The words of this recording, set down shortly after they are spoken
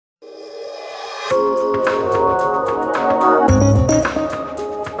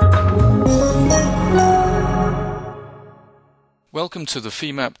Welcome to the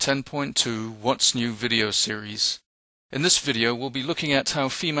FEMAP 10.2 What's New video series. In this video we'll be looking at how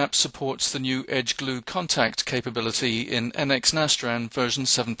FEMAP supports the new Edge Glue contact capability in NX Nastran version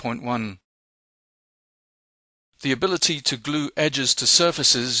 7.1. The ability to glue edges to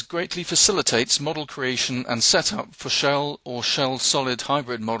surfaces greatly facilitates model creation and setup for shell or shell-solid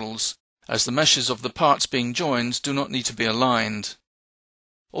hybrid models, as the meshes of the parts being joined do not need to be aligned.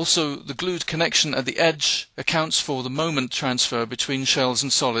 Also, the glued connection at the edge accounts for the moment transfer between shells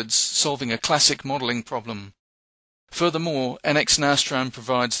and solids, solving a classic modeling problem. Furthermore, NX Nastran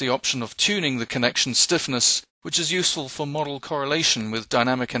provides the option of tuning the connection stiffness, which is useful for model correlation with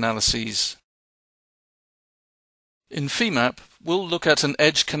dynamic analyses. In FEMAP, we'll look at an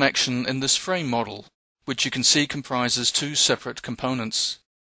edge connection in this frame model, which you can see comprises two separate components.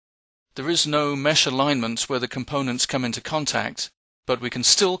 There is no mesh alignment where the components come into contact, but we can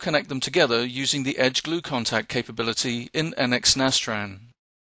still connect them together using the Edge Glue contact capability in NX Nastran.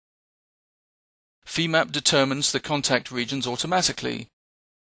 FEMAP determines the contact regions automatically,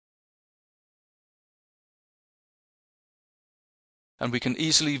 and we can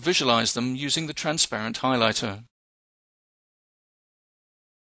easily visualize them using the transparent highlighter.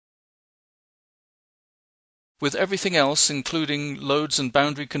 With everything else, including loads and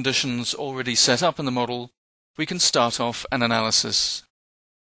boundary conditions, already set up in the model, we can start off an analysis.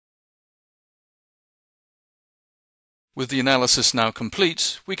 With the analysis now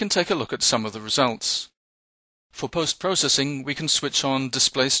complete, we can take a look at some of the results. For post-processing, we can switch on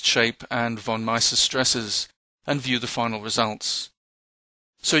displaced shape and von Mises stresses and view the final results.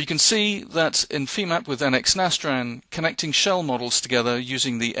 So you can see that in FEMAP with NX Nastran, connecting shell models together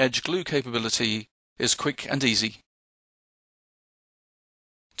using the Edge Glue capability is quick and easy.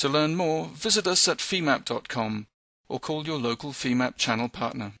 To learn more, visit us at femap.com or call your local FEMAP channel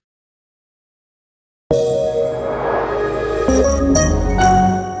partner.